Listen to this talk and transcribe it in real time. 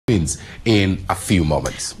headlines in a few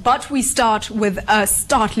moments. But we start with a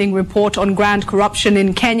startling report on grand corruption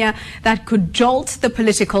in Kenya that could jolt the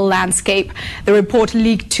political landscape. The report,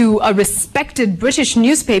 leaked to a respected British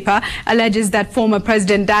newspaper, alleges that former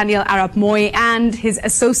President Daniel Arap Moi and his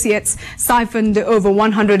associates siphoned over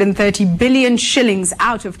 130 billion shillings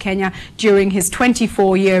out of Kenya during his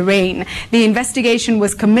 24-year reign. The investigation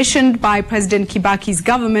was commissioned by President Kibaki's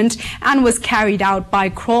government and was carried out by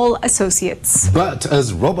Kroll Associates. But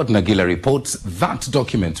as Robert Nagila reports, that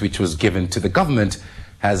document which was given to the government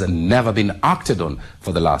has never been acted on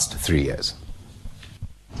for the last 3 years.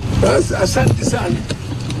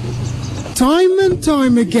 Time and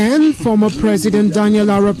time again, former President Daniel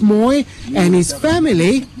Arap Moi and his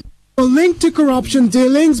family were linked to corruption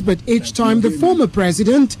dealings, but each time the former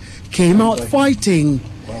president came out fighting,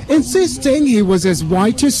 insisting he was as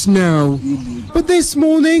white as snow. But this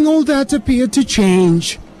morning, all that appeared to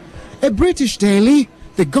change. A British daily,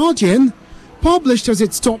 The Guardian, published as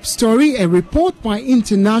its top story a report by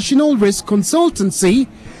international risk consultancy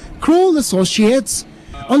Kroll Associates,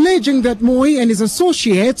 alleging that Moi and his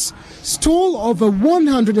associates stole over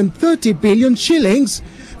 130 billion shillings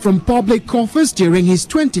from public coffers during his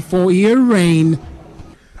 24-year reign.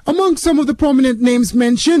 Among some of the prominent names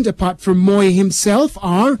mentioned, apart from Moi himself,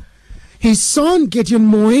 are his son Gideon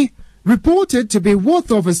Moi, reported to be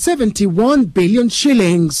worth over 71 billion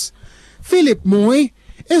shillings. Philip Moi,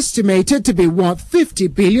 estimated to be worth 50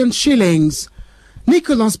 billion shillings.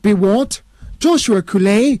 Nicholas Biwott, Joshua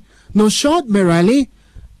Kulei, Noshad Merali,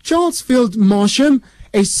 Charles Field Marsham,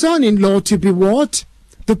 a son-in-law to Biwott,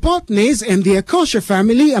 the Putneys and the Akasha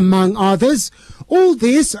family, among others, all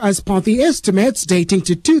this as per the estimates dating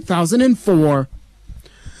to 2004.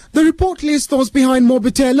 The report lists those behind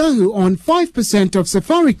Mobitella who own 5% of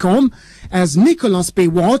Safaricom as Nicholas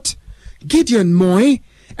Biwott, Gideon Moi,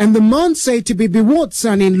 and the man said to be Biwott's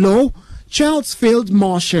son-in-law, Charles Field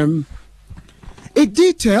Marsham. It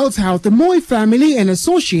details how the Moi family and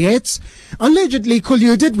associates allegedly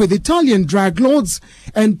colluded with Italian drug lords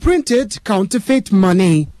and printed counterfeit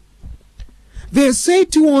money. They are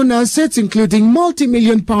said to own assets including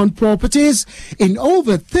multi-million-pound properties in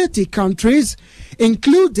over 30 countries,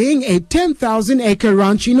 including a 10,000-acre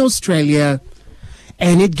ranch in Australia.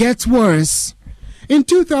 And it gets worse. In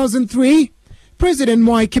 2003, President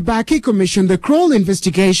Mwai Kibaki commissioned the Kroll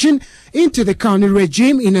investigation into the county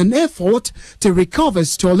regime in an effort to recover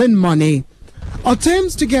stolen money.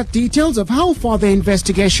 Attempts to get details of how far the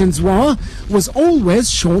investigations were was always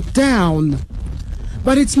shot down.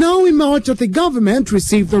 But it's now emerged that the government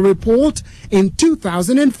received the report in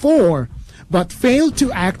 2004, but failed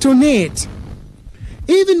to act on it.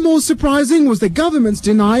 Even more surprising was the government's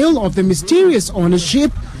denial of the mysterious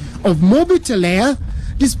ownership of Mobitella,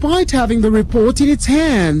 despite having the report in its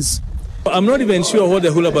hands. I'm not even sure what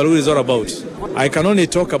the hula baloo is all about. I can only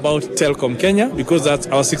talk about Telkom Kenya because that's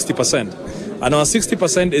our 60%. And our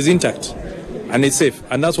 60% is intact and it's safe,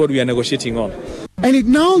 and that's what we are negotiating on. And it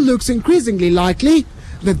now looks increasingly likely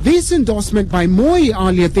that this endorsement by Moi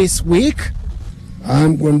earlier this week, I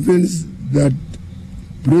am convinced that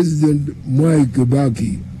President Mwai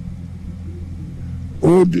Kibaki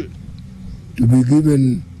ought to be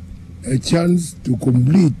given a chance to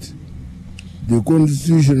complete the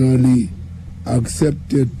constitutionally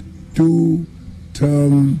accepted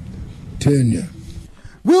two-term tenure.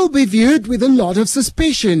 Will be viewed with a lot of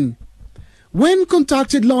suspicion. When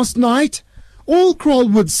contacted last night, all Kroll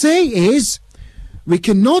would say is, we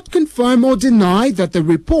cannot confirm or deny that the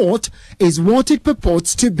report is what it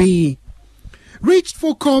purports to be. Reached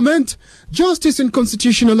for comment, Justice and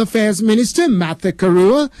Constitutional Affairs Minister Martha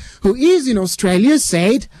Karua, who is in Australia,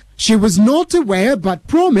 said she was not aware but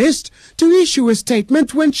promised to issue a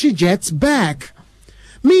statement when she gets back.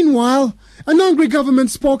 Meanwhile, an angry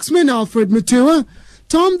government spokesman, Alfred Mutua,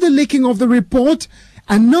 termed the leaking of the report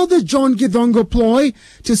another John Githongo ploy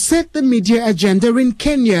to set the media agenda in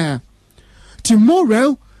Kenya.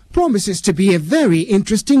 Tomorrow promises to be a very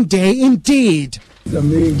interesting day indeed.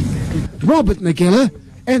 Robert Nagila,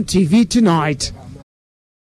 NTV Tonight.